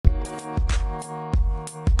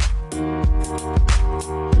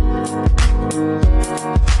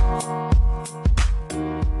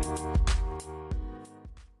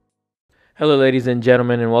Hello, ladies and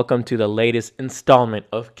gentlemen, and welcome to the latest installment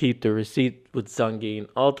of Keep the Receipt with Zangi and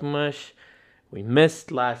Ultimash. We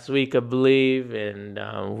missed last week, I believe, and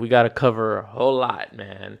we got to cover a whole lot,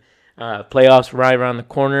 man. Playoffs right around the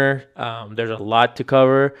corner. There's a lot to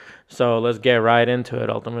cover, so let's get right into it.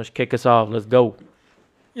 Ultimash, kick us off. Let's go.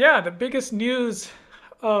 Yeah, the biggest news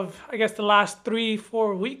of, I guess, the last 3,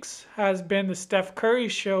 4 weeks has been the Steph Curry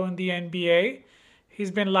show in the NBA. He's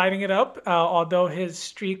been lighting it up, although his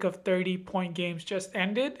streak of 30-point games just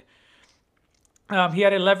ended. He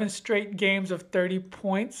had 11 straight games of 30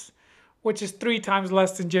 points, which is 3 times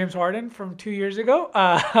less than James Harden from 2 years ago.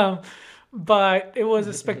 But it was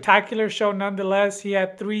a spectacular show nonetheless. He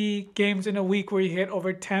had 3 games in a week where he hit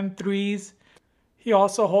over 10 threes. He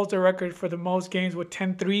also holds the record for the most games with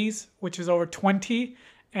 10 threes, which is over 20.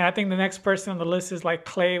 And I think the next person on the list is like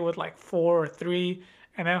Clay with like 4 or 3.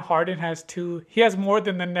 And then Harden has 2. He has more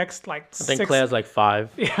than the next like I think six. Clay has like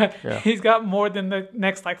five. Yeah, Yeah. he's got more than the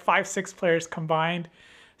next like 5, 6 players combined.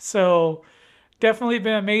 So definitely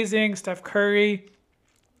been amazing. Steph Curry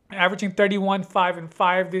averaging 31, 5, and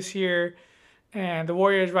 5 this year. And the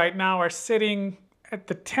Warriors right now are sitting at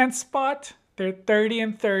the 10th spot. They're 30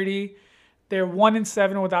 and 30. They're 1 and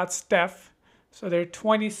 7 without Steph, so they're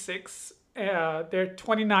 26. They're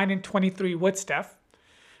 29 and 23 with Steph,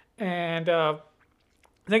 and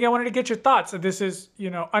I think I wanted to get your thoughts. So this is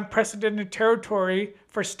unprecedented territory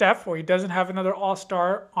for Steph, where he doesn't have another All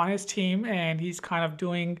Star on his team, and he's kind of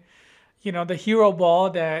doing the hero ball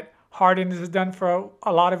that Harden has done for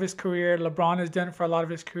a lot of his career. LeBron has done it for a lot of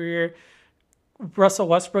his career. Russell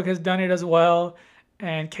Westbrook has done it as well,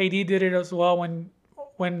 and KD did it as well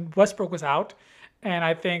when Westbrook was out. And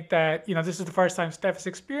I think that, this is the first time Steph is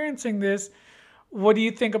experiencing this. What do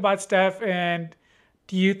you think about Steph? And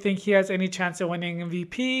do you think he has any chance of winning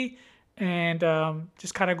MVP? And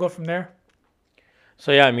just kind of go from there.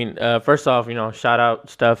 So yeah, I mean, first off, shout out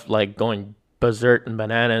Steph, like going berserk and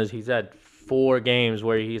bananas. He's had 4 games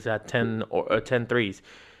where he's had 10 threes.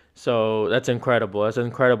 So that's incredible. That's an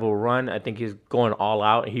incredible run. I think he's going all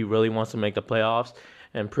out. He really wants to make the playoffs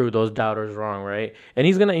and prove those doubters wrong, right? And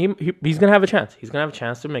he's gonna have a chance. He's gonna have a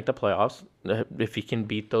chance to make the playoffs if he can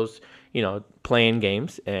beat those playing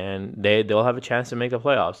games, and they'll have a chance to make the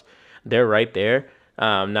playoffs. They're right there.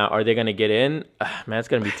 Now, are they gonna get in? Man, it's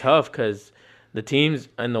gonna be tough because the teams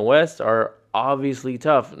in the West are obviously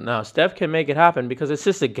tough. Now, Steph can make it happen because it's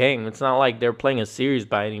just a game. It's not like they're playing a series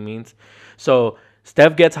by any means. So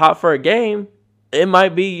Steph gets hot for a game, it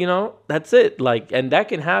might be, that's it. Like, and that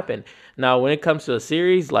can happen. Now, when it comes to a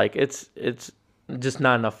series, like it's just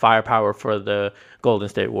not enough firepower for the Golden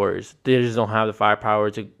State Warriors. They just don't have the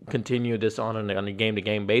firepower to continue this on a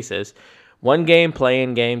game-to-game basis. One game,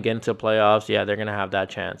 playing game, get into playoffs, yeah, they're gonna have that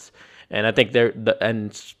chance. And I think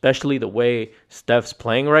and especially the way Steph's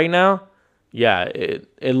playing right now, yeah,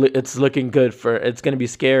 it's looking good it's gonna be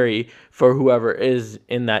scary for whoever is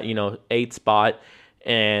in that 8 spot,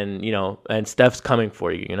 and and Steph's coming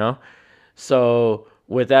for you. So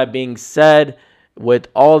with that being said, with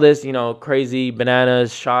all this crazy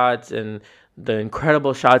bananas shots and the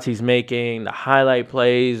incredible shots he's making, the highlight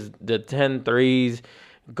plays, the 10 threes,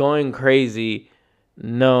 going crazy,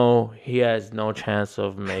 no, he has no chance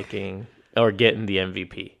of making or getting the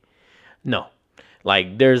MVP. No.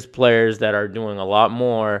 Like, there's players that are doing a lot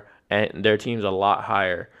more and their team's a lot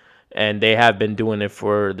higher, and they have been doing it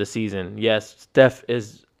for the season. Yes, Steph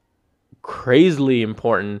is crazily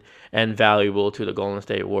important and valuable to the Golden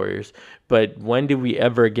State Warriors, but when did we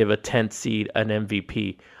ever give a 10th seed an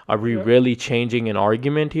MVP? Are we really changing an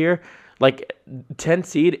argument here? Like, 10th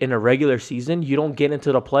seed in a regular season, you don't get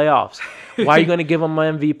into the playoffs. Why are you going to give them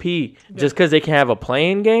an MVP? Just because they can have a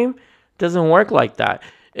playing game? Doesn't work like that.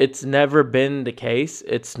 It's never been the case.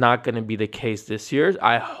 It's not going to be the case this year.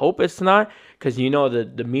 I hope it's not, because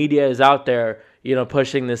the media is out there,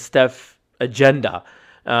 pushing this Steph agenda,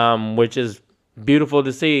 which is beautiful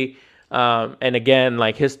to see. And again,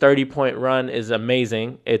 like, his 30-point run is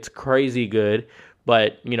amazing. It's crazy good.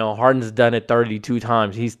 But, Harden's done it 32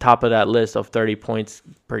 times. He's top of that list of 30 points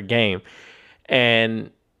per game.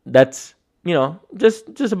 And that's,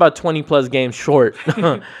 just about 20-plus games short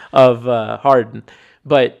of Harden.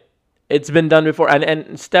 But it's been done before.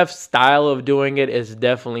 And Steph's style of doing it is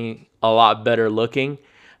definitely a lot better looking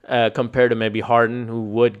compared to maybe Harden, who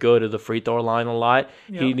would go to the free throw line a lot.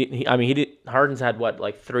 Yeah. Harden's had,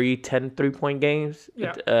 like 10 3-point games?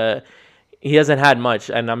 Yeah. He hasn't had much,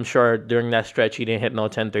 and I'm sure during that stretch he didn't hit no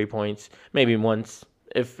 10 3-points, maybe once,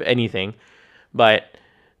 if anything. But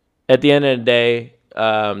at the end of the day,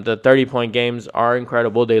 the 30-point games are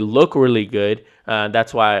incredible. They look really good.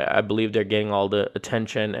 That's why I believe they're getting all the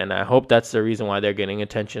attention, and I hope that's the reason why they're getting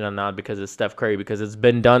attention and not because it's Steph Curry, because it's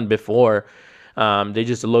been done before. They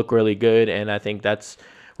just look really good, and I think that's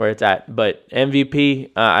where it's at. But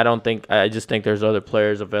MVP, I don't think. I just think there's other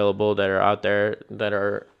players available that are out there that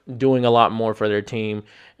are doing a lot more for their team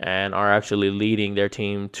and are actually leading their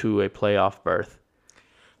team to a playoff berth.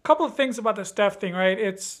 Couple of things about the Steph thing, right?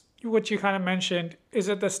 It's what you kind of mentioned. Is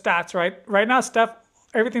it the stats, right? Right now, Steph,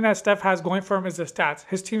 everything that Steph has going for him is the stats.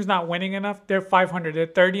 His team's not winning enough. They're 500. They're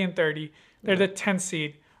 30-30. They're the 10th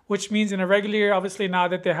seed, which means in a regular year, obviously now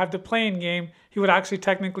that they have the play-in game, he would actually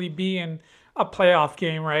technically be in a playoff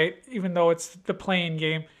game, right? Even though it's the play-in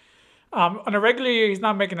game. On a regular year, he's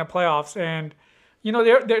not making the playoffs, and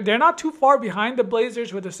they're not too far behind the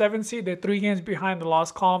Blazers with the 7th seed. They're 3 games behind the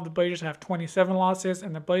loss column. The Blazers have 27 losses,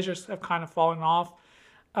 and the Blazers have kind of fallen off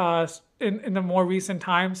in the more recent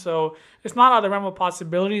times. So it's not out of the realm of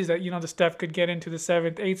possibilities that the Steph could get into the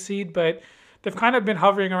 7th, 8th seed, but they've kind of been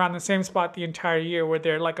hovering around the same spot the entire year, where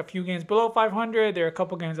they're like a few games below 500, they're a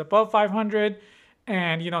couple games above 500.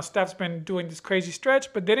 And Steph's been doing this crazy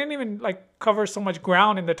stretch, but they didn't even cover so much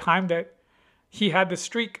ground in the time that he had the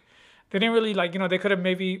streak. They didn't really they could have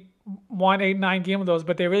maybe won 8, 9 games of those,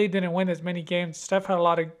 but they really didn't win as many games. Steph had a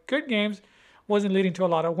lot of good games, wasn't leading to a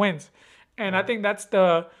lot of wins. And I think that's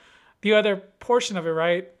the other portion of it,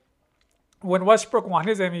 right? When Westbrook won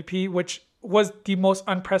his MVP, which was the most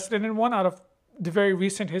unprecedented one out of the very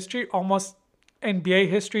recent history, almost NBA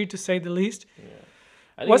history to say the least. Yeah.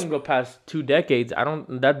 I think we can go past 2 decades.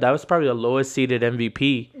 That was probably the lowest seeded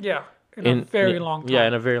MVP. Yeah, in a very long time. Yeah,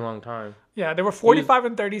 in a very long time. Yeah, they were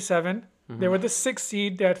 45-37. They were the 6th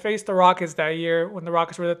seed. They had faced the Rockets that year when the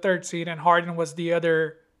Rockets were the 3rd seed, and Harden was the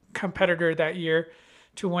other competitor that year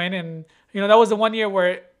to win. And that was the one year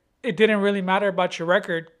where it didn't really matter about your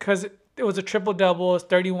record because it was a triple-double. It was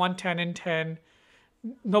 31, 10, and 10.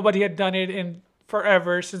 Nobody had done it in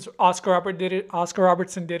forever since Oscar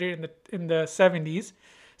Robertson did it in the 70s.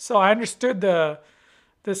 So I understood the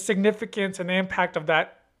significance and the impact of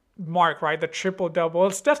that mark, right? The triple-double.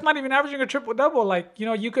 Steph's not even averaging a triple-double.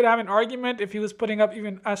 You could have an argument if he was putting up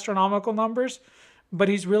even astronomical numbers, but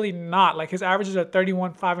he's really not. His averages are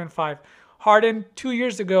 31, 5, and 5. Harden 2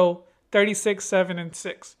 years ago, 36, 7, and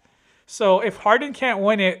 6. So if Harden can't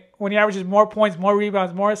win it when he averages more points, more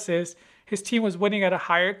rebounds, more assists, his team was winning at a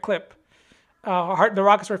higher clip. The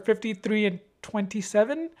Rockets were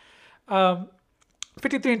 53-27,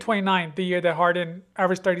 53-29 the year that Harden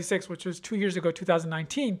averaged 36, which was 2 years ago,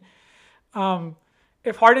 2019.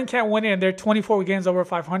 If Harden can't win it and they're 24 games over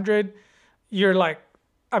 500,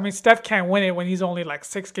 Steph can't win it when he's only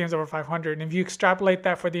 6 games over 500. And if you extrapolate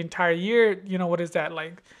that for the entire year, what is that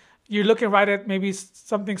like? You're looking right at maybe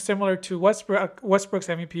something similar to Westbrook's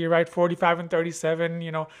MVP, right?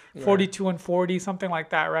 45-37, 42-40, something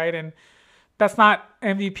like that, right? And that's not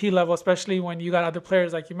MVP level, especially when you got other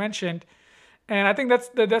players like you mentioned. And I think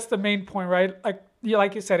that's the main point, right?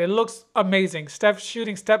 Like you said, it looks amazing. Steph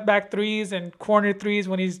shooting step back threes and corner threes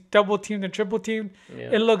when he's double teamed and triple teamed.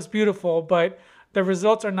 Yeah. It looks beautiful, but the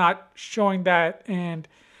results are not showing that. And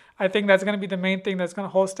I think that's going to be the main thing that's going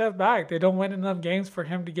to hold Steph back. They don't win enough games for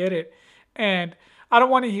him to get it. And I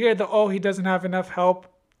don't want to hear he doesn't have enough help.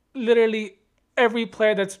 Literally every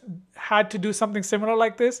player that's had to do something similar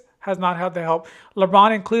like this has not had the help.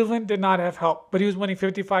 LeBron in Cleveland did not have help, but he was winning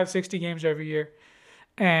 55, 60 games every year.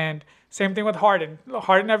 And same thing with Harden.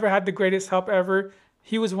 Harden never had the greatest help ever.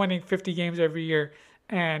 He was winning 50 games every year.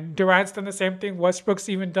 And Durant's done the same thing. Westbrook's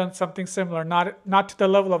even done something similar. Not to the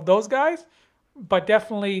level of those guys, but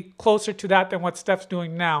definitely closer to that than what Steph's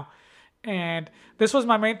doing now. And this was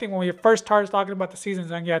my main thing when we first started talking about the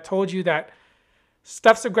seasons. And I told you that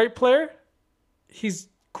Steph's a great player. He's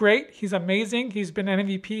great. He's amazing. He's been an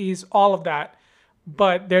MVP. He's all of that.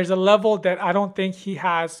 But there's a level that I don't think he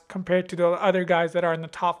has compared to the other guys that are in the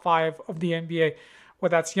top 5 of the NBA.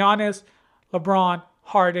 Whether that's Giannis, LeBron,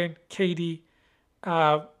 Harden, KD.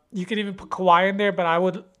 You could even put Kawhi in there,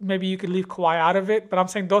 but maybe you could leave Kawhi out of it. But I'm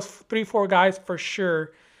saying those 3-4 guys for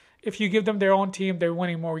sure, if you give them their own team, they're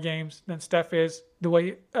winning more games than Steph is.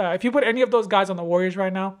 If you put any of those guys on the Warriors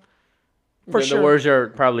right now, the Warriors are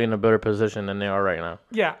probably in a better position than they are right now.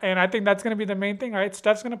 Yeah, and I think that's going to be the main thing, right?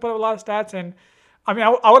 Steph's going to put up a lot of stats, and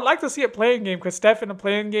I would like to see a playing game because Steph in a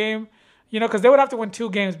playing game, because they would have to win 2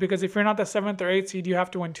 games because if you're not the 7th or 8th seed, you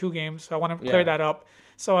have to win 2 games. So I want to clear that up.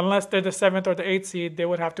 So unless they're the 7th or the 8th seed, they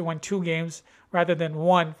would have to win 2 games rather than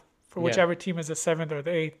 1 for whichever team is the 7th or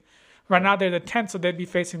the 8th. Right now they're the 10th, so they'd be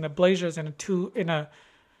facing the Blazers in an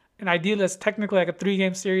ideal, it's technically like a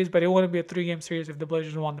 3-game series, but it wouldn't be a 3-game series if the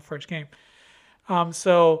Blazers won the first game.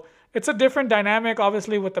 So it's a different dynamic,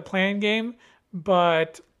 obviously, with the playing game.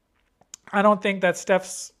 But I don't think that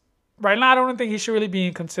Steph's right now. I don't think he should really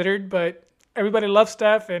be considered. But everybody loves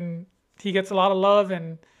Steph, and he gets a lot of love,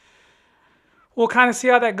 and we'll kind of see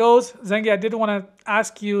how that goes. Zengi, I did want to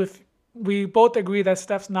ask you if we both agree that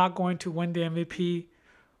Steph's not going to win the MVP.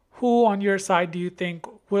 Who on your side do you think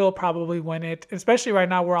will probably win it? Especially right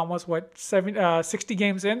now, we're almost 60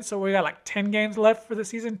 games in, so we got like 10 games left for the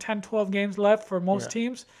season, 10, 12 games left for most Yeah.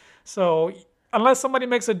 teams. So unless somebody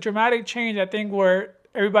makes a dramatic change, I think where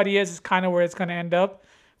everybody is kind of where it's going to end up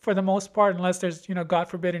for the most part, unless there's, God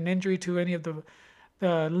forbid, an injury to any of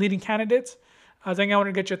the leading candidates. I think I want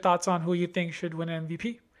to get your thoughts on who you think should win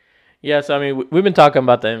MVP. Yeah, so I mean, we've been talking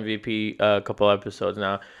about the MVP a couple episodes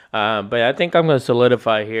now, but I think I'm going to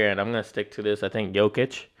solidify here, and I'm going to stick to this. I think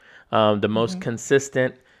Jokic, the most Mm-hmm.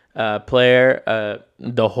 consistent player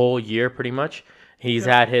the whole year, pretty much. He's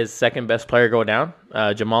Yep. had his second best player go down,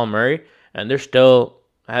 Jamal Murray, and they're still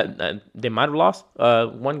they might have lost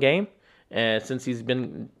one game, and since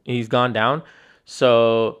he's gone down.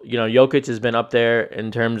 So Jokic has been up there in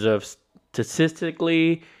terms of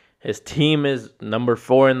statistically. His team is number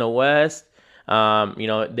 4 in the West.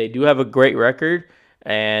 They do have a great record.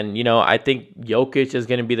 And, I think Jokic is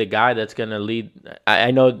going to be the guy that's going to lead.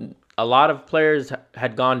 I know a lot of players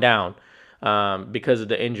had gone down because of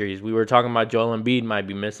the injuries. We were talking about Joel Embiid might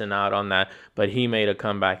be missing out on that, but he made a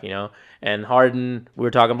comeback. And Harden, we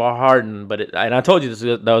were talking about Harden, and I told you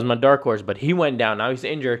that was my dark horse, but he went down. Now he's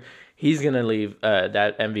injured. He's gonna leave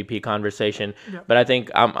that MVP conversation, Yep. but I think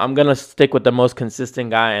I'm gonna stick with the most consistent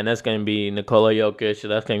guy, and that's gonna be Nikola Jokic. So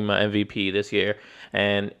that's gonna be my MVP this year.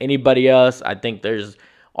 And anybody else, I think there's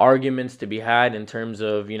arguments to be had in terms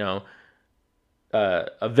of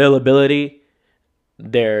availability,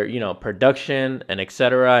 their production, and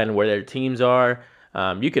etc., and where their teams are.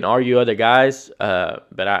 You can argue other guys,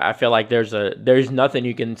 but I feel like there's nothing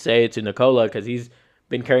you can say to Nikola because he's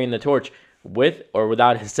been carrying the torch with or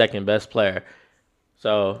without his second best player.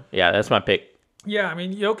 So yeah, that's my pick. Yeah, I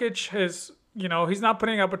mean, Jokic has, he's not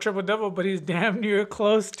putting up a triple double, but he's damn near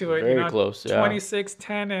close to it. Very close. Yeah. 26,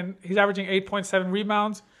 10, and he's averaging 8.7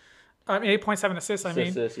 rebounds. I mean, 8.7 assists, I mean.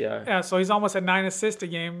 Assists, yeah. Yeah, so he's almost at 9 assists a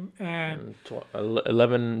game. And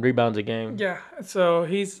 11 rebounds a game. yeah, so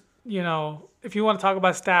he's, if you want to talk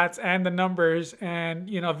about stats and the numbers and,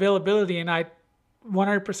 availability, and I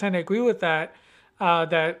 100% agree with that,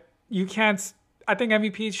 that you can't, I think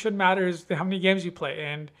MVP should matter is how many games you play.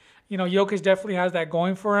 And, Jokic definitely has that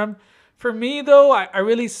going for him. For me, though, I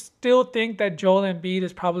really still think that Joel Embiid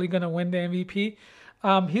is probably going to win the MVP.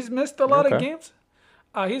 He's missed a lot of Okay. games.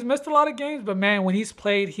 He's missed a lot of games, but man, when he's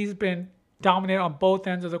played, he's been dominant on both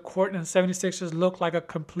ends of the court, and 76ers look like a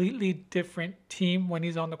completely different team when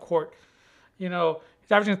he's on the court. He's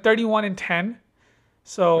averaging 31 and 10,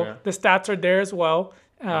 so Yeah. the stats are there as well.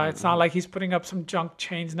 It's not like he's putting up some junk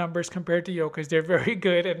change numbers compared to Jokic. They're very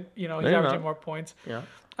good, and he's They're averaging not. more points. Yeah.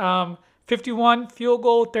 51 field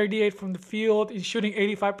goal, 38 from the field. He's shooting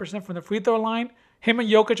 85% from the free throw line. Him and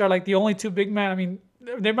Jokic are like the only two big men. I mean,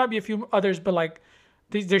 there might be a few others, but like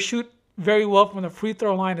they shoot very well from the free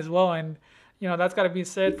throw line as well, and that's got to be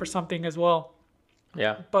said for something as well.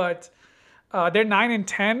 Yeah. But they're 9 and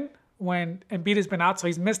 10 when Embiid has been out, so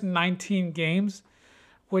he's missed 19 games,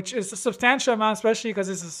 which is a substantial amount, especially because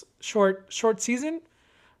it's a short season.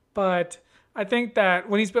 But I think that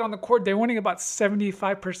when he's been on the court, they're winning about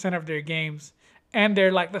 75% of their games. And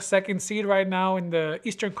they're like the second seed right now in the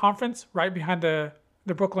Eastern Conference, right behind the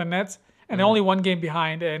Brooklyn Nets. And they're only one game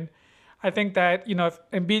behind. And I think that, if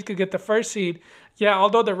Embiid could get the first seed, yeah,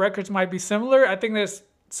 although the records might be similar, I think there's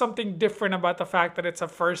something different about the fact that it's a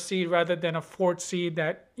first seed rather than a fourth seed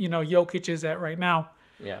that, Jokic is at right now.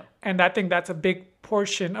 Yeah. And I think that's a big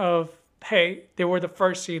portion of, hey, they were the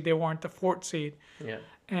first seed, they weren't the fourth seed. Yeah.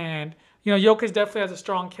 And, Jokic definitely has a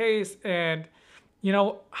strong case. And,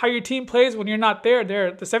 how your team plays when you're not there,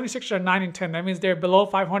 the 76ers are 9 and 10. That means they're below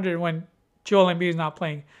 500 when Joel Embiid is not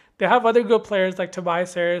playing. They have other good players like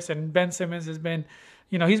Tobias Harris, and Ben Simmons has been,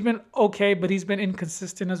 he's been okay, but he's been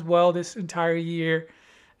inconsistent as well this entire year.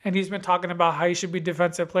 And he's been talking about how he should be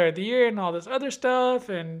Defensive Player of the Year and all this other stuff.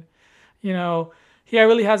 And, he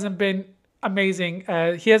really hasn't been amazing.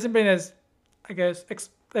 He hasn't been as, I guess,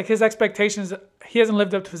 like his expectations. He hasn't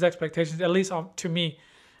lived up to his expectations, at least to me.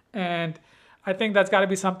 And I think that's got to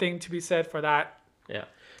be something to be said for that. Yeah.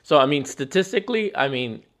 So I mean, statistically,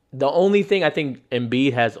 the only thing I think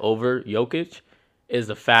Embiid has over Jokic is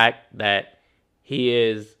the fact that he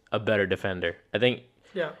is a better defender. I think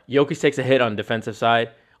Yeah. Jokic takes a hit on defensive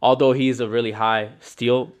side, although he's a really high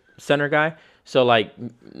steal center guy. So like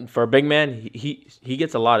for a big man, he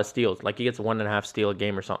gets a lot of steals. Like he gets 1.5 steal a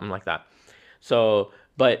game or something like that. So,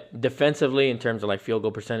 but defensively, in terms of like field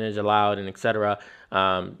goal percentage allowed and etc.,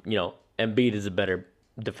 Embiid is a better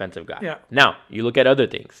defensive guy. Yeah. Now you look at other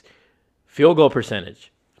things: field goal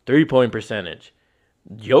percentage, 3-point percentage.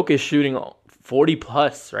 Jokic is shooting 40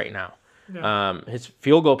 plus right now. Yeah. His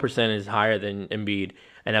field goal percentage is higher than Embiid,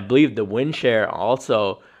 and I believe the win share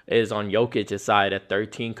also is on Jokic's side at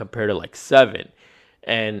 13 compared to like 7.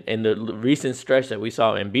 And in the recent stretch that we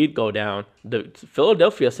saw Embiid go down, the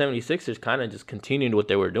Philadelphia 76ers kind of just continued what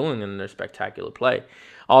they were doing in their spectacular play.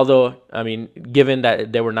 Although, I mean, given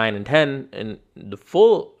that they were 9-10 in the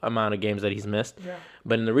full amount of games that he's missed, Yeah.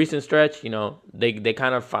 but in the recent stretch, they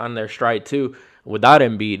kind of found their stride too without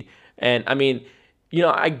Embiid. And I mean,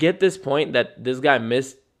 I get this point that this guy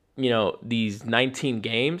missed, these 19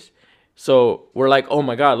 games. So we're like, oh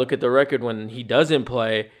my God, look at the record when he doesn't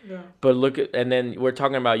play. Yeah. But and then we're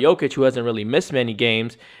talking about Jokic, who hasn't really missed many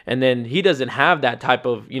games, and then he doesn't have that type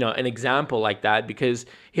of, an example like that because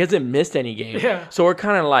he hasn't missed any games. Yeah. So we're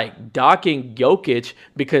kind of like docking Jokic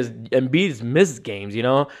because Embiid's missed games.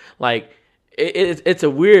 Like it's a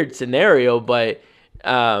weird scenario, but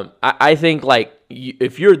I think like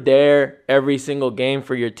if you're there every single game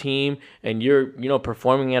for your team and you're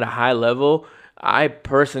performing at a high level, I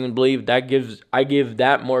personally believe I give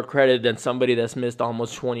that more credit than somebody that's missed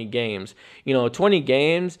almost 20 games. 20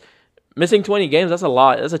 games, missing 20 games, that's a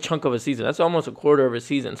lot. That's a chunk of a season. That's almost a quarter of a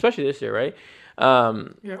season, especially this year, right?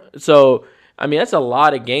 Yeah. So, I mean, that's a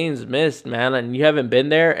lot of games missed, man, and you haven't been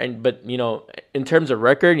there. But in terms of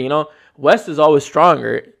record, West is always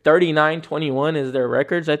stronger. 39-21 is their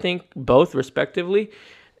records, I think, both respectively.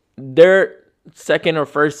 They're second or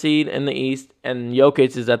first seed in the East, and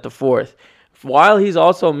Jokic is at the fourth. While he's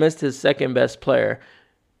also missed his second best player,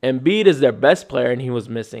 Embiid is their best player, and he was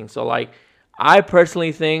missing. So, like, I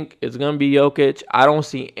personally think it's going to be Jokic. I don't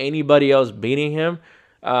see anybody else beating him.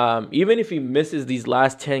 Even if he misses these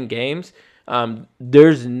last 10 games,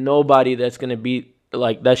 there's nobody that's going to beat,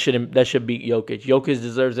 like, that should beat Jokic. Jokic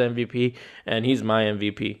deserves MVP, and he's my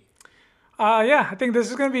MVP. Yeah, I think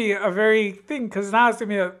this is going to be a very thing because now it's going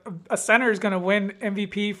to be a center is going to win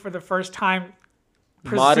MVP for the first time.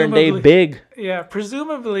 Modern day big. Yeah,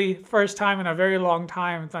 presumably first time in a very long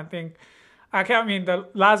time. So I mean, the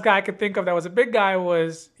last guy I could think of that was a big guy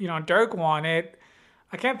was, Dirk won it.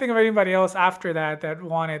 I can't think of anybody else after that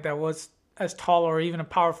won it that was as tall or even a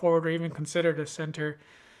power forward or even considered a center.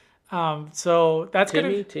 So that's going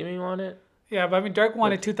to... Timmy won it? Yeah, but I mean, Dirk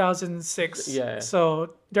won it 2006. Yeah.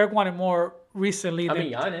 So Dirk won it more recently than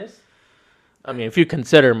Giannis. I mean, if you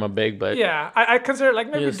consider him a big, but yeah, I consider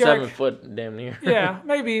like maybe he's Dirk, 7 foot damn near. Yeah,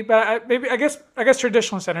 maybe, but I guess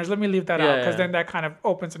traditional centers. Let me leave that out because yeah. then that kind of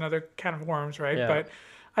opens another can of worms, right? Yeah. But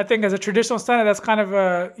I think as a traditional center, that's kind of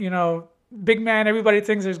a big man. Everybody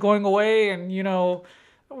thinks is going away, and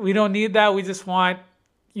we don't need that. We just want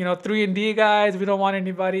 3-and-D guys. We don't want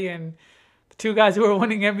anybody. And the two guys who are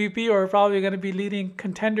winning MVP or are probably going to be leading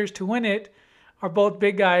contenders to win it are both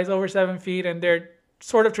big guys over 7 feet, and they're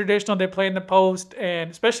sort of traditional. They play in the post, and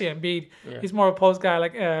especially Embiid, he's more of a post guy.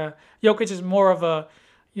 Like Jokic is more of a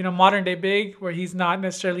modern day big, where he's not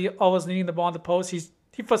necessarily always needing the ball in the post.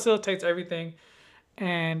 He facilitates everything,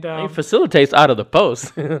 and he facilitates out of the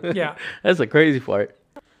post. Yeah, that's the crazy part.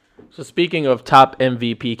 So speaking of top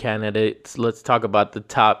MVP candidates, let's talk about the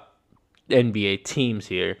top NBA teams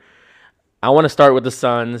here. I want to start with the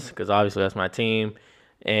Suns because obviously that's my team,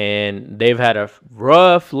 and they've had a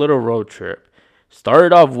rough little road trip.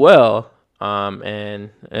 Started off well, and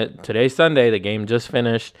today's Sunday. The game just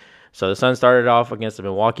finished. So the Suns started off against the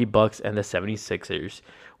Milwaukee Bucks and the 76ers.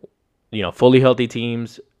 Fully healthy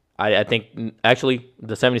teams. I think, actually,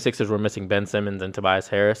 the 76ers were missing Ben Simmons and Tobias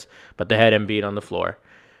Harris, but they had Embiid on the floor.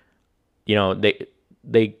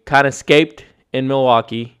 They kind of escaped in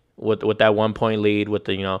Milwaukee with that 1-point lead with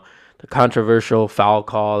the controversial foul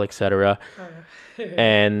call, etc.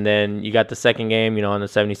 And then you got the second game, on the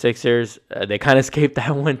 76ers. They kind of escaped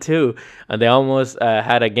that one too. They almost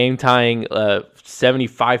had a game-tying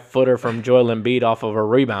 75-footer from Joel Embiid off of a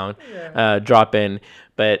rebound drop in.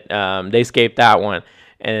 But they escaped that one.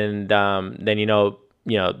 And then,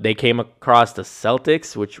 they came across the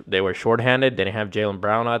Celtics, which they were shorthanded. They didn't have Jaylen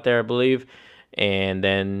Brown out there, I believe. And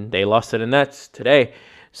then they lost to the Nets today.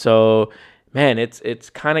 So, man,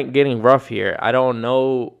 it's kind of getting rough here. I don't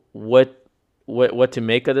know what to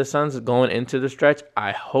make of the Suns going into the stretch.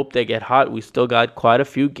 I hope they get hot. We still got quite a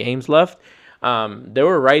few games left. They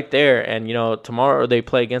were right there, and tomorrow they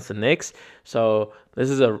play against the Knicks. So this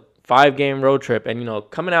is a 5-game road trip,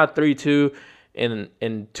 and coming out 3-2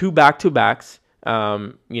 in 2 back-to-backs,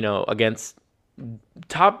 against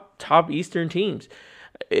top Eastern teams.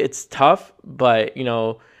 It's tough, but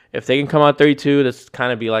if they can come out 3-2, that's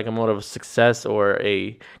kind of be like a moral of success or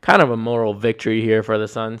a kind of a moral victory here for the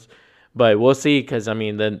Suns. But we'll see, because I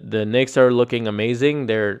mean the Knicks are looking amazing.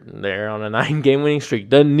 They're on a 9-game winning streak.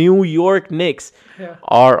 The New York Knicks Yeah.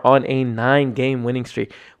 are on a 9-game winning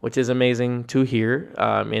streak, which is amazing to hear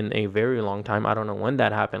in a very long time. I don't know when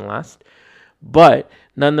that happened last. But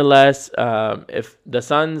nonetheless, if the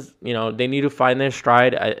Suns, they need to find their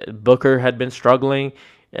stride. Booker had been struggling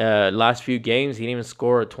last few games. He didn't even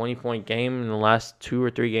score a 20-point game in the last 2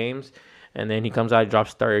 or 3 games. And then he comes out,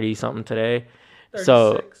 drops 30-something today.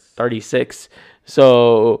 36. 36.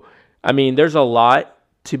 So, I mean, there's a lot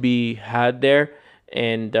to be had there.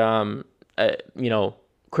 And,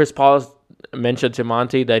 Chris Paul mentioned to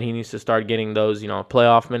Monty that he needs to start getting those,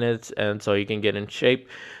 playoff minutes, and so he can get in shape.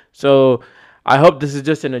 So, I hope this is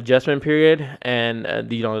just an adjustment period, and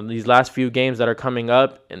these last few games that are coming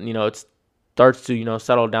up, and it starts to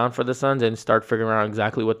settle down for the Suns and start figuring out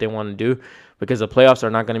exactly what they want to do, because the playoffs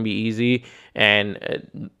are not going to be easy,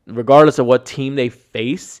 and regardless of what team they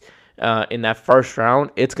face in that first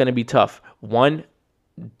round, it's going to be tough. One,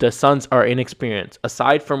 the Suns are inexperienced.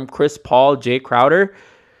 Aside from Chris Paul, Jay Crowder,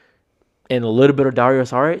 and a little bit of Dario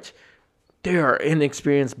Saric, they are an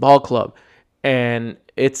inexperienced ball club. And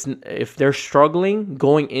if they're struggling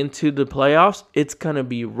going into the playoffs, it's gonna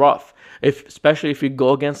be rough. Especially if you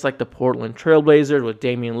go against like the Portland Trailblazers with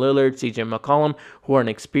Damian Lillard, CJ McCollum, who are an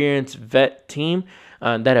experienced vet team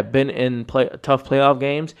that have been in tough playoff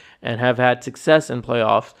games and have had success in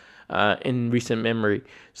playoffs in recent memory.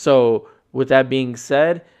 So with that being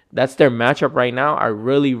said, that's their matchup right now. I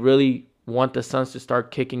really, really want the Suns to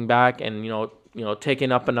start kicking back and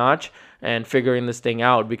taking up a notch and figuring this thing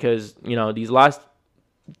out, because these last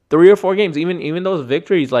 3 or 4 games, even those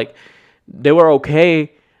victories, like, they were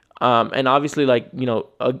okay, and obviously, like,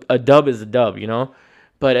 a dub is a dub,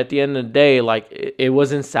 but at the end of the day, like, it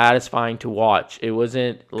wasn't satisfying to watch. It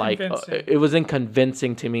wasn't like it wasn't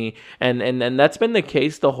convincing to me, and that's been the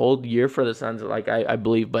case the whole year for the Suns, like, I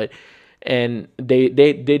believe. But and they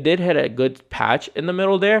did hit a good patch in the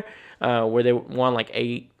middle there, where they won like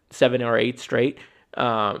 7 or 8 straight.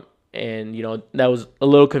 And that was a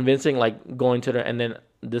little convincing, like, going to and then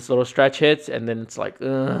this little stretch hits, and then it's like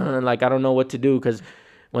I don't know what to do, because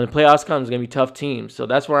when the playoffs come, it's gonna be tough teams. So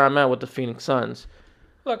that's where I'm at with the Phoenix Suns.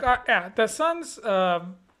 Look, the Suns,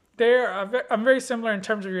 I'm very similar in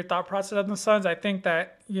terms of your thought process of the Suns. I think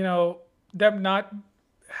that, them not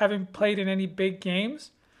having played in any big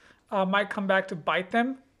games might come back to bite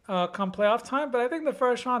them come playoff time. But I think the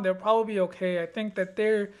first round, they'll probably be okay. I think that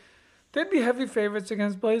they'd be heavy favorites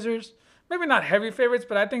against Blazers. Maybe not heavy favorites,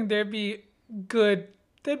 but I think they'd be good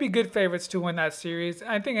favorites to win that series.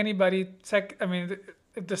 I think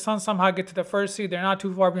if the Suns somehow get to the first seed, they're not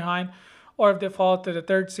too far behind. Or if they fall to the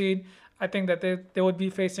 3rd seed, I think that they would be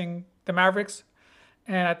facing the Mavericks.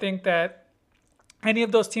 And I think that any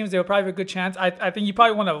of those teams, they would probably have a good chance. I think you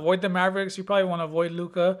probably want to avoid the Mavericks. You probably want to avoid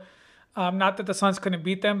Luka. Not that the Suns couldn't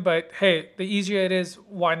beat them, but hey, the easier it is,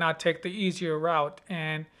 why not take the easier route?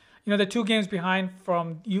 And they're 2 games behind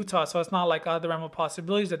from Utah, so it's not like out of the realm of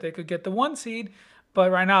possibilities that they could get the 1 seed.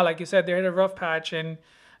 But right now, like you said, they're in a rough patch, and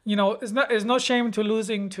it's no shame to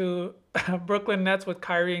losing to Brooklyn Nets with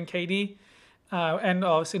Kyrie and KD, and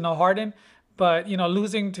obviously no Harden. But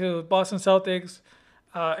losing to Boston Celtics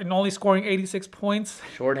and only scoring 86 points,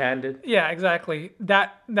 shorthanded. Yeah, exactly.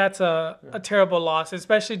 That's a terrible loss,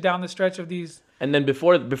 especially down the stretch of these. And then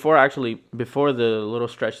before the little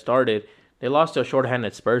stretch started, they lost to a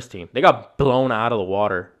shorthanded Spurs team. They got blown out of the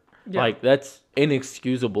water. Yeah. Like, that's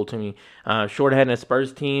inexcusable to me. Shorthanded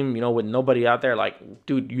Spurs team, with nobody out there. Like,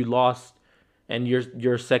 dude, you lost, and you're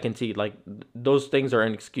 2nd seed. Like, those things are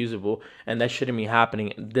inexcusable, and that shouldn't be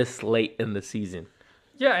happening this late in the season.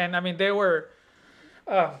 Yeah, and I mean they were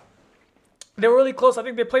really close. I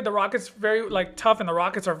think they played the Rockets very tough, and the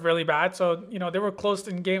Rockets are really bad. So they were close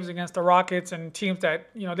in games against the Rockets and teams that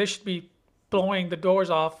they should be blowing the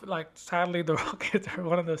doors off. Like, sadly, the Rockets are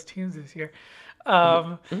one of those teams this year.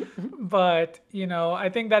 But I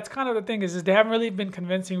think that's kind of the thing is they haven't really been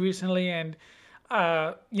convincing recently, and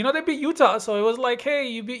they beat Utah, so it was like, hey,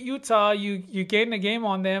 you beat Utah, you gained the game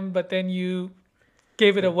on them, but then you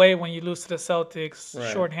gave it away when you lose to the Celtics,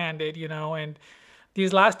 right, shorthanded, and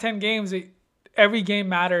these last 10 games, every game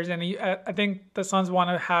matters, and I think the Suns want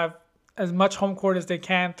to have as much home court as they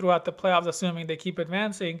can throughout the playoffs, assuming they keep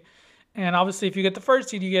advancing. And obviously, if you get the 1st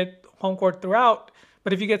seed, you get home court throughout.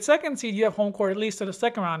 But if you get 2nd seed, you have home court at least to the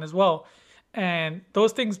 2nd round as well. And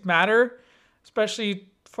those things matter, especially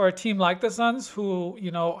for a team like the Suns, who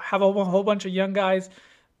have a whole bunch of young guys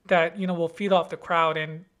that will feed off the crowd.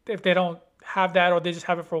 And if they don't have that, or they just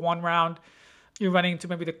have it for one round, you're running into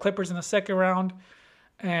maybe the Clippers in the second round,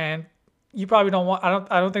 and you probably don't want.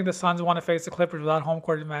 I don't think the Suns want to face the Clippers without home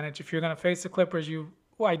court advantage. If you're gonna face the Clippers, you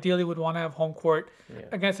ideally would want to have home court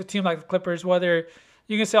against a team like the Clippers. Whether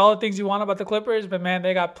you can say all the things you want about the Clippers, but man,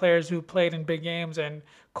 they got players who played in big games, and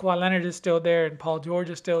Kawhi Leonard is still there, and Paul George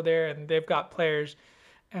is still there, and they've got players,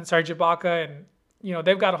 and Serge Ibaka, and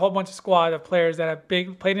they've got a whole bunch of squad of players that have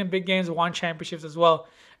played in big games, won championships as well,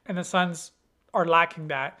 and the Suns are lacking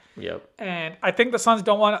that. Yep. And I think the Suns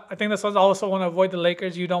don't want. I think the Suns also want to avoid the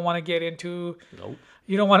Lakers. You don't want to get into. Nope.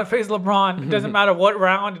 You don't want to face LeBron. It doesn't matter what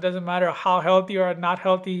round. It doesn't matter how healthy or not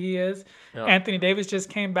healthy he is. Yep. Anthony Davis just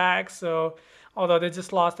came back, so although they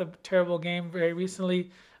just lost a terrible game very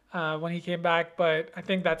recently when he came back, but I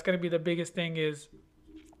think that's going to be the biggest thing is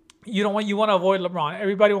you want to avoid LeBron.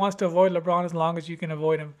 Everybody wants to avoid LeBron as long as you can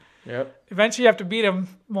avoid him. Yep. Eventually, you have to beat him.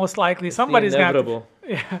 Most likely, somebody's going to.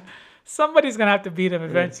 Yeah. Somebody's going to have to beat him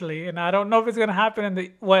eventually. And I don't know if it's going to happen in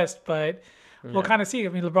the West, but we'll kind of see. I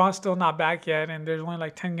mean, LeBron's still not back yet, and there's only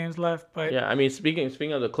like 10 games left. But yeah, I mean,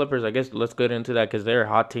 speaking of the Clippers, I guess let's get into that because they're a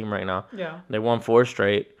hot team right now. Yeah. They won 4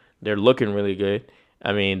 straight. They're looking really good.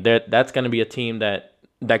 I mean, that's going to be a team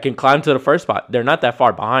that can climb to the first spot. They're not that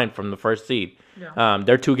far behind from the first seed. Yeah.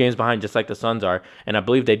 They're 2 games behind, just like the Suns are. And I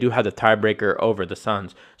believe they do have the tiebreaker over the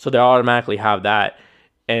Suns. So they automatically have that.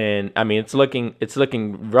 And I mean, it's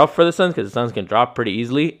looking rough for the Suns because the Suns can drop pretty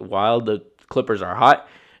easily while the Clippers are hot,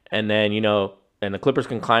 and then and the Clippers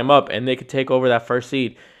can climb up and they could take over that first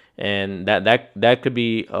seed, and that could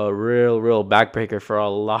be a real backbreaker for a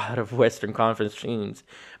lot of Western Conference teams.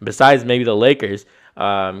 Besides maybe the Lakers,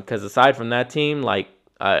 because aside from that team,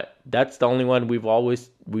 that's the only one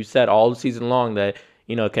we've said all season long that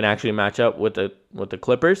can actually match up with the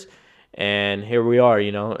Clippers. And here we are,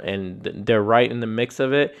 and they're right in the mix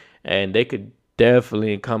of it, and they could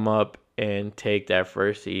definitely come up and take that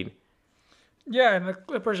first seed. Yeah, and the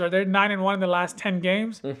Clippers they're 9-1 in the last 10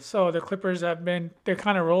 games. So the Clippers they're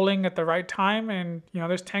kind of rolling at the right time, and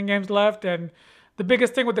there's 10 games left. And the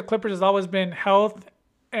biggest thing with the Clippers has always been health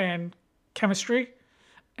and chemistry,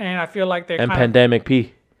 and I feel like they're pandemic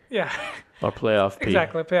P. Yeah. Or playoff P.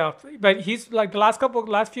 Exactly, playoff. But he's like the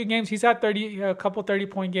last few games, he's had a couple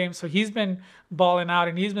 30-point games, so he's been balling out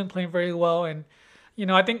and he's been playing very well. And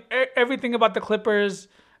I think everything about the Clippers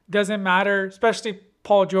doesn't matter, especially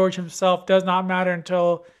Paul George himself does not matter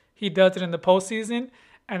until he does it in the postseason,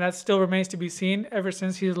 and that still remains to be seen. Ever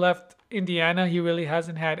since he's left Indiana, he really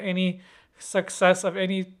hasn't had any success of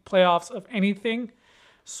any playoffs of anything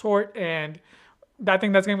sort, and I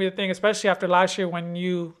think that's going to be the thing, especially after last year when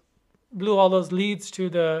you blew all those leads to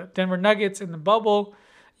the Denver Nuggets in the bubble.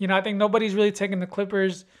 I think nobody's really taking the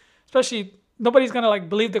Clippers, especially nobody's going to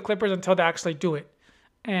believe the Clippers until they actually do it.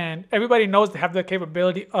 And everybody knows they have the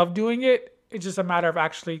capability of doing it. It's just a matter of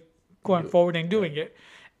actually going forward and doing it.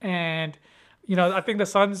 And, I think the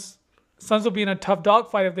Suns will be in a tough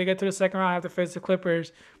dogfight if they get to the second round, have to face the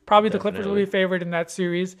Clippers. Probably the Clippers will be favored in that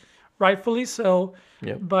series, rightfully so.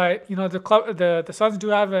 Yep. But, the Suns do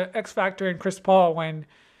have an X factor in Chris Paul when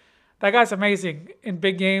that guy's amazing in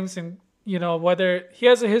big games, and whether he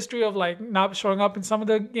has a history of not showing up in some of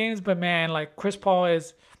the games, but man, Chris Paul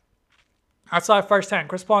is. I saw it firsthand.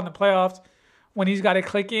 Chris Paul in the playoffs, when he's got it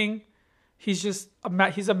clicking, he's just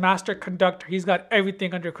he's a master conductor. He's got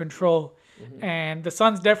everything under control, and the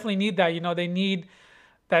Suns definitely need that. They need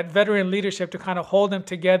that veteran leadership to kind of hold them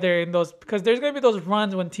together in those, because there's gonna be those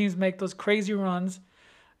runs when teams make those crazy runs.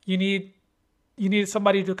 You need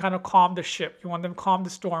somebody to kind of calm the ship. You want them to calm the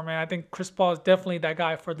storm, and I think Chris Paul is definitely that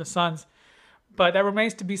guy for the Suns. But that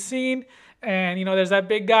remains to be seen. And, there's that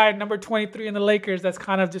big guy, number 23 in the Lakers, that's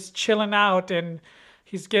kind of just chilling out, and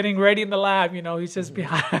he's getting ready in the lab. He's just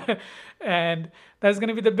behind. And that's going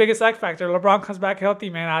to be the biggest X factor. LeBron comes back healthy,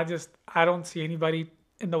 man. I don't see anybody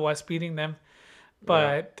in the West beating them.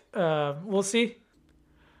 But we'll see.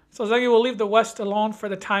 So Zaggy, we'll leave the West alone for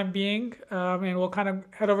the time being, and we'll kind of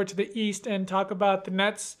head over to the East and talk about the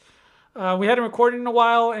Nets. We hadn't recorded in a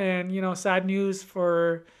while, and, sad news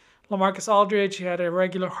for LaMarcus Aldridge. He had a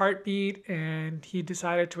regular heartbeat, and he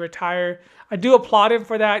decided to retire. I do applaud him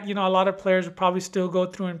for that. A lot of players would probably still go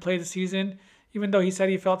through and play the season, even though he said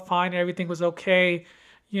he felt fine and everything was okay.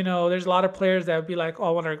 There's a lot of players that would be like, oh,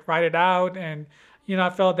 I want to ride it out, and I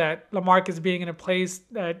felt that LaMarcus being in a place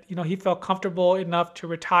that, he felt comfortable enough to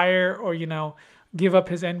retire or, give up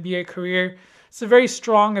his NBA career. It's a very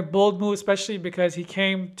strong and bold move, especially because he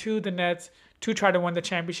came to the Nets to try to win the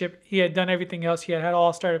championship. He had done everything else. He had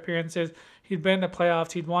all-star appearances. He'd been in the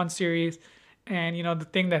playoffs. He'd won series. And, the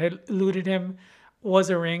thing that had eluded him was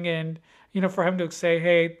a ring. And, for him to say,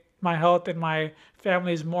 hey, my health and my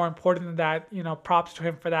family is more important than that, props to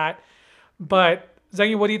him for that. But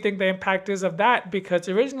Zengi, what do you think the impact is of that? Because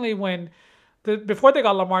originally before they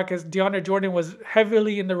got LaMarcus, DeAndre Jordan was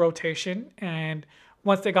heavily in the rotation. And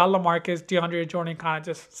once they got LaMarcus, DeAndre Jordan kind of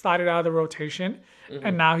just slided out of the rotation.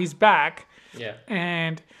 And now he's back. Yeah.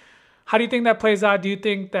 And how do you think that plays out? Do you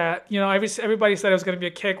think that, everybody said it was going to be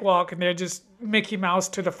a cakewalk and they're just Mickey Mouse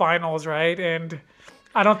to the finals, right? And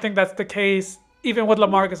I don't think that's the case, even with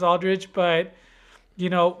LaMarcus Aldridge. But,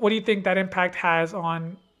 what do you think that impact has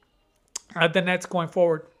on the Nets going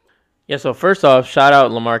forward? Yeah, so first off, shout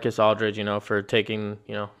out LaMarcus Aldridge, for taking,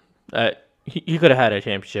 he could have had a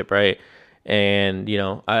championship, right? And,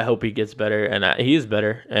 I hope he gets better, and he is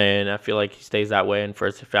better, and I feel like he stays that way. And for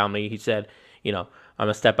his family, he said, I'm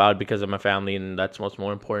going to step out because of my family, and that's what's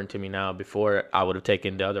more important to me now. Before, I would have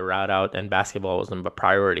taken the other route out, and basketball wasn't a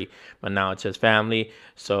priority. But now it's his family,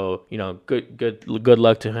 so, good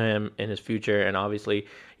luck to him in his future. And obviously,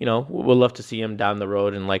 we'll love to see him down the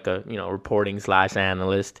road in like a,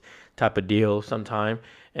 reporting/analyst type of deal sometime,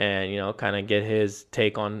 and kind of get his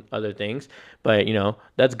take on other things. But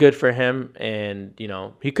that's good for him, and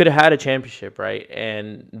he could have had a championship, right?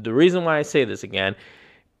 And the reason why I say this again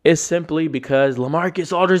is simply because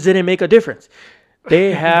LaMarcus Aldridge didn't make a difference.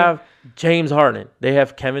 They have James Harden, they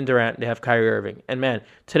have Kevin Durant, they have Kyrie Irving, and man,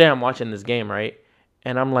 today I'm watching this game, right?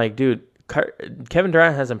 And I'm like, dude, Kevin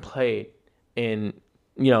Durant hasn't played in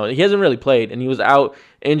he hasn't really played, and he was out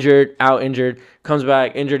injured, comes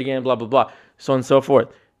back, injured again, blah, blah, blah, so on and so forth.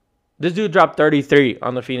 This dude dropped 33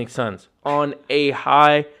 on the Phoenix Suns on a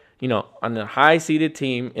high, on a high-seeded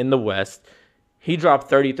team in the West. He dropped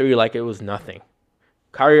 33 like it was nothing.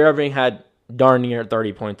 Kyrie Irving had darn near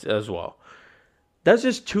 30 points as well. That's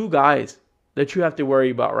just two guys that you have to worry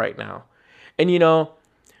about right now. And,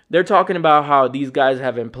 they're talking about how these guys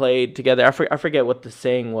haven't played together. I forget what the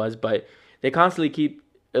saying was, but they constantly keep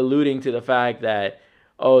alluding to the fact that,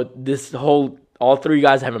 all three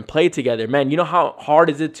guys haven't played together. Man, you know how hard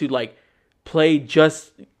is it to, play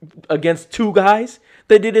just against two guys?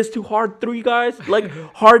 They did this to three guys,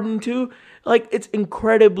 Harden too. It's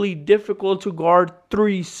incredibly difficult to guard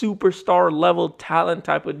three superstar level talent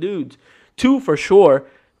type of dudes. Two for sure.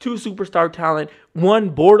 Two superstar talent. One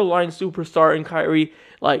borderline superstar in Kyrie.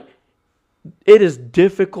 It is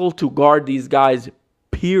difficult to guard these guys,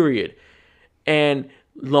 period. And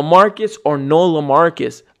LaMarcus or no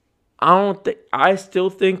LaMarcus, I still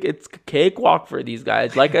think it's a cakewalk for these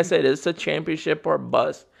guys. Like I said, it's a championship or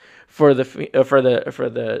bust for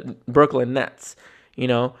the Brooklyn Nets.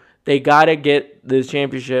 They gotta get this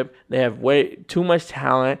championship. They have way too much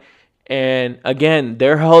talent, and again,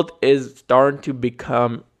 their health is starting to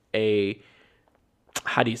become a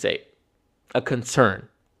concern,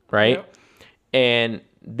 right? Yep. And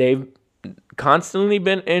they've constantly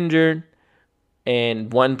been injured.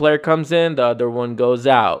 And one player comes in, the other one goes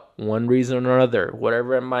out. One reason or another,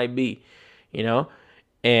 whatever it might be,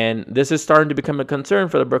 And this is starting to become a concern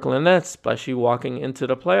for the Brooklyn Nets, especially walking into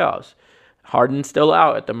the playoffs. Harden's still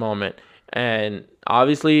out at the moment. And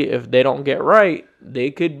obviously, if they don't get right, they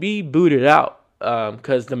could be booted out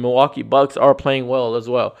because the Milwaukee Bucks are playing well as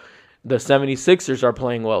well. The 76ers are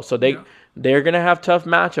playing well. So they're going to have tough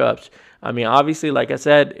matchups. I mean, obviously, like I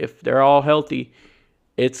said, if they're all healthy,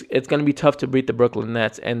 it's going to be tough to beat the Brooklyn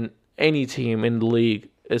Nets, and any team in the league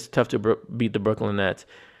is tough to beat the Brooklyn Nets.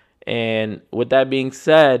 And with that being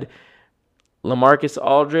said, LaMarcus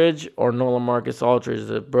Aldridge or no LaMarcus Aldridge,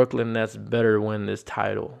 the Brooklyn Nets better win this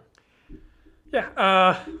title.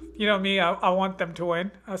 Yeah, me, I want them to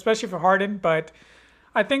win, especially for Harden. But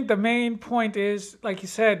I think the main point is, like you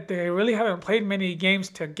said, they really haven't played many games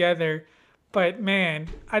together. But man,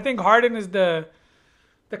 I think Harden is the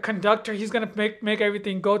conductor. He's gonna make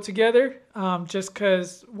everything go together. Just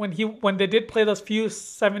because when they did play those few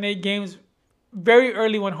 7-8 games very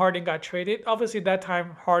early when Harden got traded, obviously at that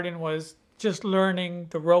time Harden was just learning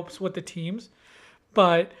the ropes with the teams.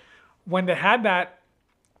 But when they had that,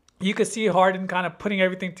 you could see Harden kind of putting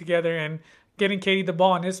everything together and getting KD the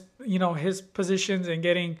ball in his positions and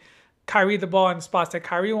getting Kyrie the ball in spots that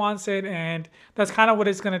Kyrie wants it, and that's kind of what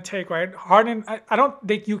it's going to take, right? Harden, I don't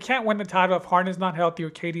think you can't win the title if Harden's not healthy or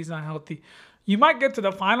KD's not healthy. You might get to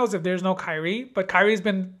the finals if there's no Kyrie, but Kyrie's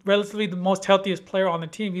been relatively the most healthiest player on the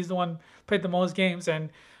team. He's the one played the most games, and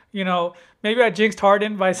maybe I jinxed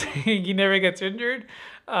Harden by saying he never gets injured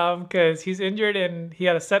because he's injured and he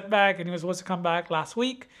had a setback and he was supposed to come back last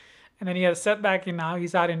week, and then he had a setback and now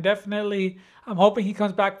he's out indefinitely. I'm hoping he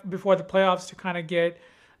comes back before the playoffs to kind of get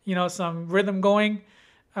some rhythm going,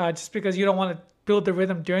 just because you don't want to build the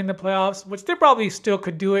rhythm during the playoffs, which they probably still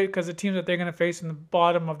could do it because the teams that they're going to face in the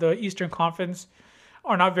bottom of the Eastern Conference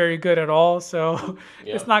are not very good at all. So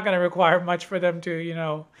Yeah. it's not going to require much for them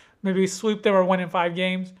to, maybe sweep them or win in 5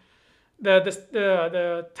 games.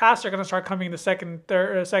 The tasks are going to start coming in the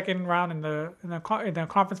second round in the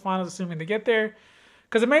conference finals, assuming they get there.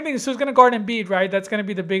 Because the main thing is who's going to guard Embiid, right? That's going to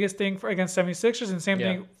be the biggest thing against 76ers, and same Yeah.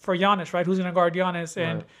 thing for Giannis, right? Who's going to guard Giannis?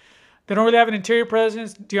 And Right. they don't really have an interior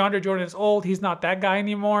presence. DeAndre Jordan is old; he's not that guy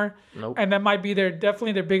anymore. Nope. And that might be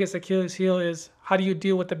definitely their biggest Achilles heel is how do you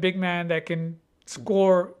deal with the big man that can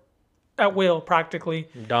score at will, practically.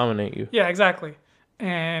 Dominate you. Yeah, exactly.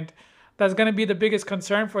 And that's going to be the biggest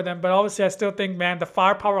concern for them. But obviously, I still think, man, the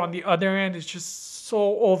firepower on the other end is just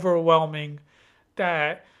so overwhelming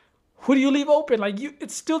that who do you leave open? Like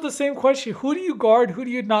it's still the same question. Who do you guard? Who do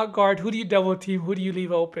you not guard? Who do you double team? Who do you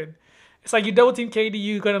leave open? It's like you double team KD,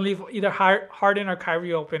 you're going to leave either Harden or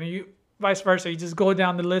Kyrie open. And you vice versa. You just go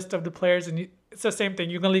down the list of the players and it's the same thing.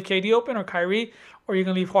 You're going to leave KD open or Kyrie, or you're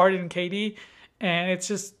going to leave Harden and KD. And it's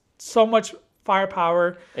just so much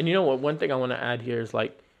firepower. And you know what? One thing I want to add here is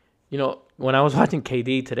like, when I was watching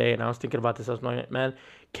KD today and I was thinking about this, I was like, man,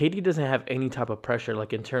 KD doesn't have any type of pressure,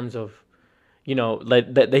 like in terms of,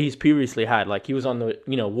 like that he's previously had. Like he was on the,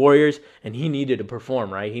 Warriors and he needed to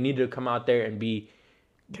perform, right? He needed to come out there and be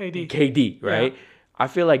KD, right? Yeah. I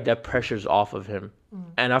feel like that pressure's off of him.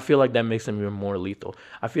 And I feel like that makes him even more lethal.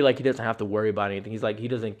 I feel like he doesn't have to worry about anything. He's like, he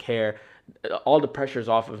doesn't care. All the pressure's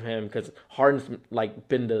off of him because Harden's like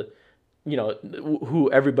been the, who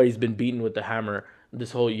everybody's been beating with the hammer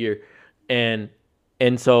this whole year. And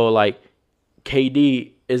so like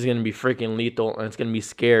KD is going to be freaking lethal and it's going to be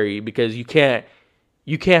scary because you can't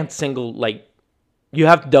single, like you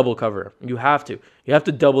have to double cover him. You have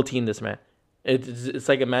to double team this man. It's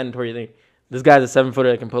like a mandatory thing. This guy's a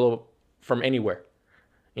 7-footer that can pull up from anywhere,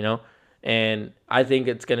 and I think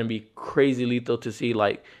it's going to be crazy lethal to see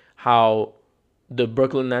like how the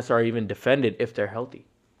Brooklyn Nets are even defended if they're healthy.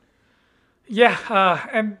 Yeah,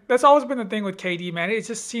 and that's always been the thing with KD, man. It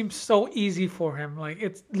just seems so easy for him. Like,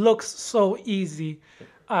 it looks so easy.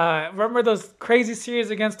 Remember those crazy series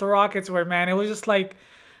against the Rockets where, man, it was just like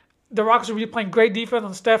the Rockets would be playing great defense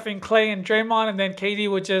on Steph and Clay and Draymond, and then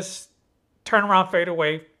KD would just turn around, fade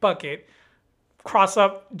away, bucket, cross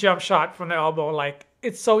up, jump shot from the elbow. Like,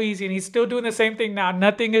 it's so easy, and he's still doing the same thing now.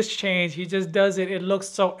 Nothing has changed. He just does it. It looks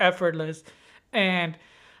so effortless. And,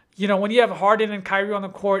 when you have Harden and Kyrie on the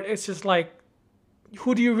court, it's just like,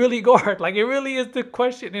 who do you really guard? Like, it really is the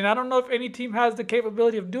question. And I don't know if any team has the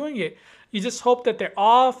capability of doing it. You just hope that they're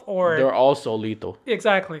off or... They're also lethal.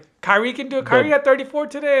 Exactly. Kyrie can do it. Kyrie had 34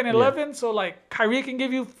 today and 11. Yeah. So, like, Kyrie can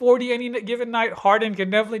give you 40 any given night. Harden can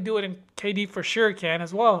definitely do it, and KD for sure can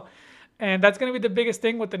as well. And that's going to be the biggest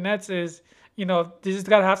thing with the Nets is, they just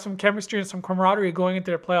got to have some chemistry and some camaraderie going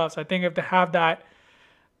into their playoffs. I think if they have that,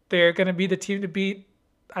 they're going to be the team to beat.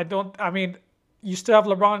 You still have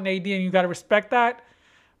LeBron and AD, and you got to respect that.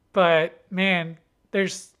 But, man,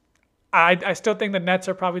 I still think the Nets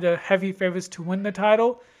are probably the heavy favorites to win the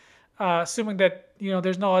title, assuming that,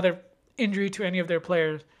 there's no other injury to any of their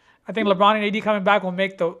players. I think LeBron and AD coming back will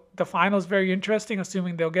make the finals very interesting,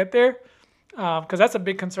 assuming they'll get there. Because that's a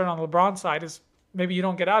big concern on LeBron's side is maybe you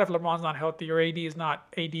don't get out if LeBron's not healthy or AD is not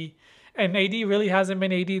AD. And AD really hasn't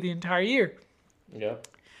been AD the entire year. Yeah.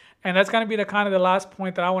 And that's going to be the last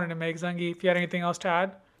point that I wanted to make, Zungi. If you had anything else to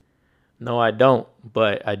add? No, I don't.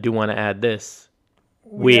 But I do want to add this.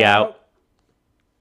 We out.